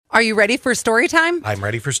Are you ready for story time? I'm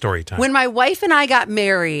ready for story time. When my wife and I got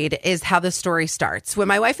married is how the story starts. When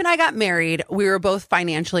my wife and I got married, we were both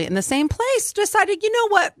financially in the same place. Decided, you know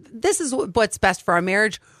what? This is what's best for our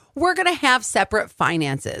marriage. We're going to have separate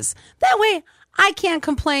finances. That way, I can't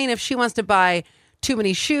complain if she wants to buy too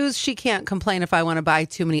many shoes. She can't complain if I want to buy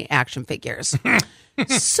too many action figures.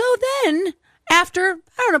 So then, after,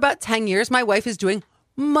 I don't know, about 10 years, my wife is doing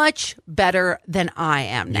much better than I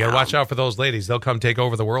am now. You gotta watch out for those ladies. They'll come take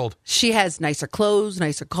over the world. She has nicer clothes,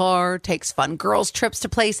 nicer car, takes fun girls' trips to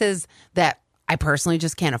places that I personally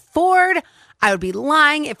just can't afford. I would be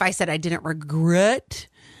lying if I said I didn't regret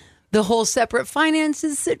the whole separate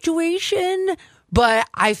finances situation. But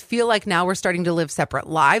I feel like now we're starting to live separate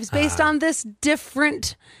lives based on this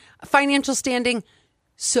different financial standing.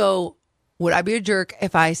 So would I be a jerk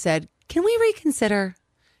if I said, can we reconsider?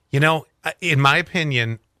 You know, in my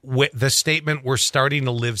opinion, the statement "we're starting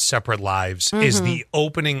to live separate lives" is the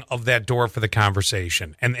opening of that door for the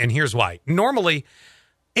conversation. And here's why. Normally,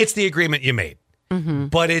 it's the agreement you made.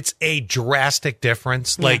 But it's a drastic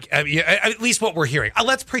difference. Yeah. Like, at least what we're hearing.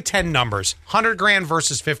 Let's pretend numbers. 100 grand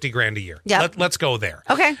versus 50 grand a year. Yep. Let's go there.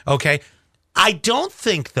 Okay. I don't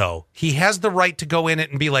think, though, he has the right to go in it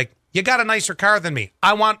and be like, you got a nicer car than me.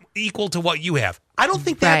 I want equal to what you have. I don't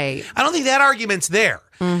think that. Right. I don't think that argument's there.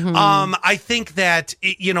 I think that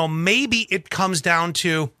maybe it comes down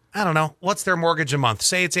to, I don't know, what's their mortgage a month?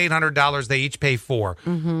 Say it's $800. They each pay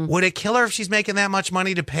 $400. Would it kill her if she's making that much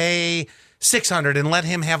money to pay $600 and let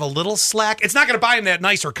him have a little slack? It's not going to buy him that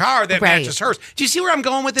nicer car that matches hers. Do you see where I'm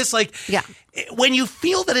going with this? Like, when you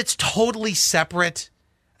feel that it's totally separate,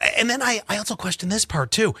 and then I also question this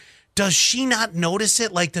part too. Does she not notice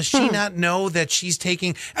it? Like, does she not know that she's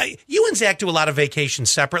taking... you and Zach do a lot of vacations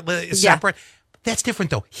separate. That's different,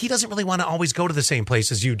 though. He doesn't really want to always go to the same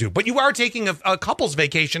place as you do. But you are taking a couple's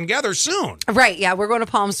vacation together soon. Right, yeah. We're going to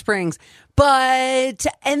Palm Springs. But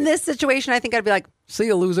in this situation, I think I'd be like, see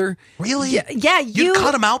you, loser. Really? Yeah, you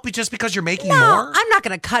cut him out just because you're making more? I'm not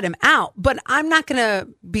going to cut him out. But I'm not going to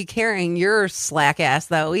be carrying your slack ass,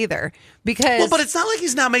 though, either. Because... Well, but it's not like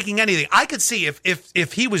he's not making anything. I could see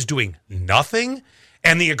if he was doing nothing...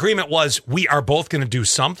 and the agreement was we are both going to do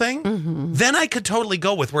something, then I could totally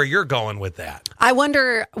go with where you're going with that. I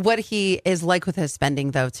wonder what he is like with his spending,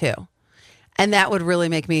 though, too. And that would really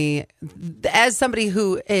make me, as somebody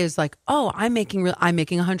who is like, oh, I'm making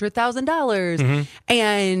 $100,000,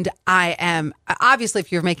 and I am obviously,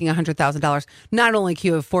 if you're making $100,000, not only can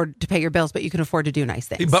you afford to pay your bills, but you can afford to do nice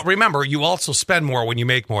things. But remember, you also spend more when you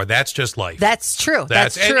make more. That's just life. That's true.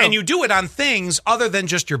 That's true. And you do it on things other than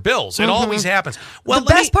just your bills. It always happens. Well, the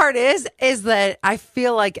best part is that I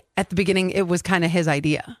feel like at the beginning it was kind of his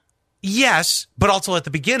idea. Yes, but also at the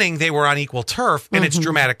beginning, they were on equal turf, and it's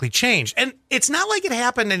dramatically changed. And it's not like it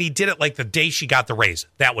happened and he did it like the day she got the raise.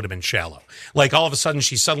 That would have been shallow. Like all of a sudden,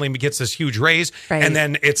 she suddenly gets this huge raise, and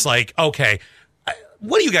then it's like, okay,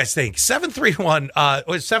 what do you guys think? 731,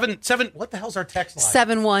 what the hell's our text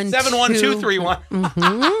line? 71231.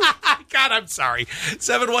 God, I'm sorry.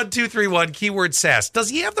 71231, keyword sass. Does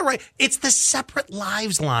he have the right? It's the separate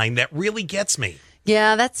lives line that really gets me.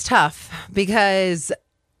 Yeah, that's tough because...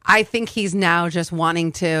 I think he's now just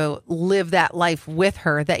wanting to live that life with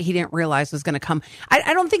her that he didn't realize was going to come.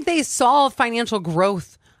 I don't think they saw financial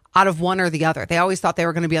growth out of one or the other. They always thought they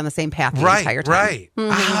were going to be on the same path the entire time. Right.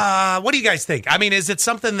 What do you guys think? I mean, is it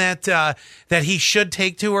something that he should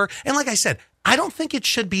take to her? And like I said, I don't think it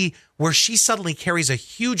should be where she suddenly carries a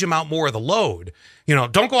huge amount more of the load.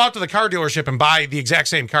 Don't go out to the car dealership and buy the exact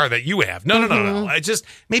same car that you have. No. It's just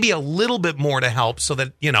maybe a little bit more to help so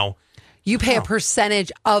that, you pay a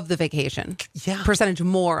percentage of the vacation. Yeah. Percentage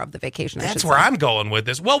more of the vacation. That's where I'm going with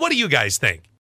this. Well, what do you guys think?